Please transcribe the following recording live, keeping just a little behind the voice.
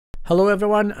Hello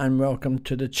everyone and welcome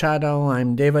to the channel.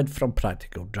 I'm David from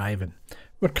Practical Driving.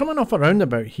 We're coming off a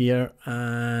roundabout here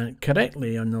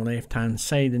correctly on the left hand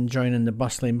side and joining the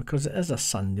bus lane because it is a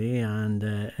Sunday and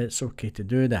it's okay to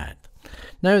do that.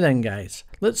 Now then guys,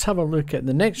 let's have a look at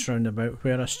the next roundabout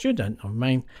where a student of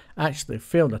mine actually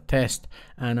failed a test,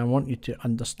 and I want you to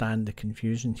understand the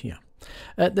confusion here.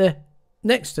 The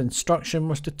next instruction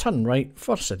was to turn right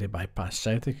for City Bypass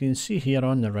South. You can see here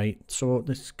on the right, so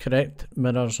this correct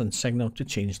mirrors and signal to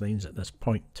change lanes at this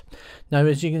point. Now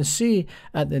as you can see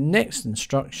at the next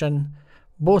instruction,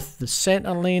 both the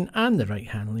centre lane and the right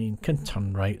hand lane can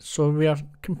turn right, so we are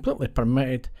completely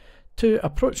permitted to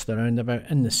approach the roundabout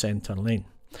in the centre lane.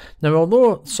 Now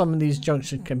although some of these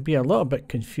junctions can be a little bit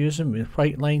confusing with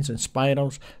white lines and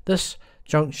spirals, this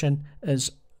junction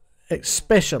is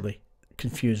especially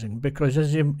confusing because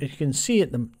as you can see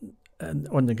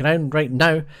on the ground right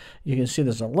now, you can see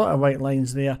there's a lot of white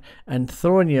lines there and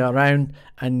throwing you around,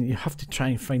 and you have to try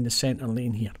and find the centre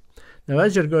lane here. Now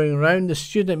as you're going around, the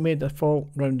student made the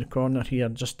fall round the corner here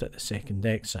just at the second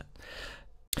exit.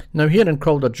 Now here in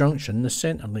Calder Junction, the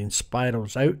centre lane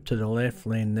spirals out to the left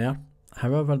lane there.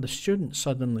 However, the student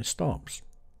suddenly stops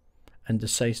and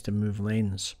decides to move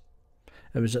lanes.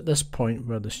 It was at this point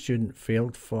where the student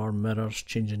failed for mirrors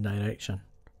changing direction.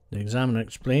 The examiner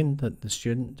explained that the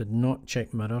student did not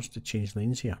check mirrors to change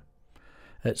lanes here.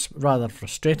 It's rather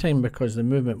frustrating because the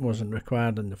movement wasn't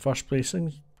required in the first place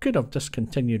and could have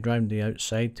discontinued round the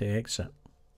outside to exit.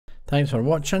 Thanks for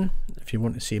watching. If you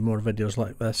want to see more videos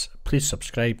like this, please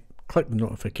subscribe, click the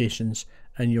notifications,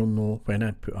 and you'll know when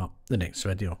I put up the next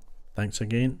video. Thanks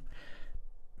again.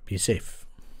 Be safe.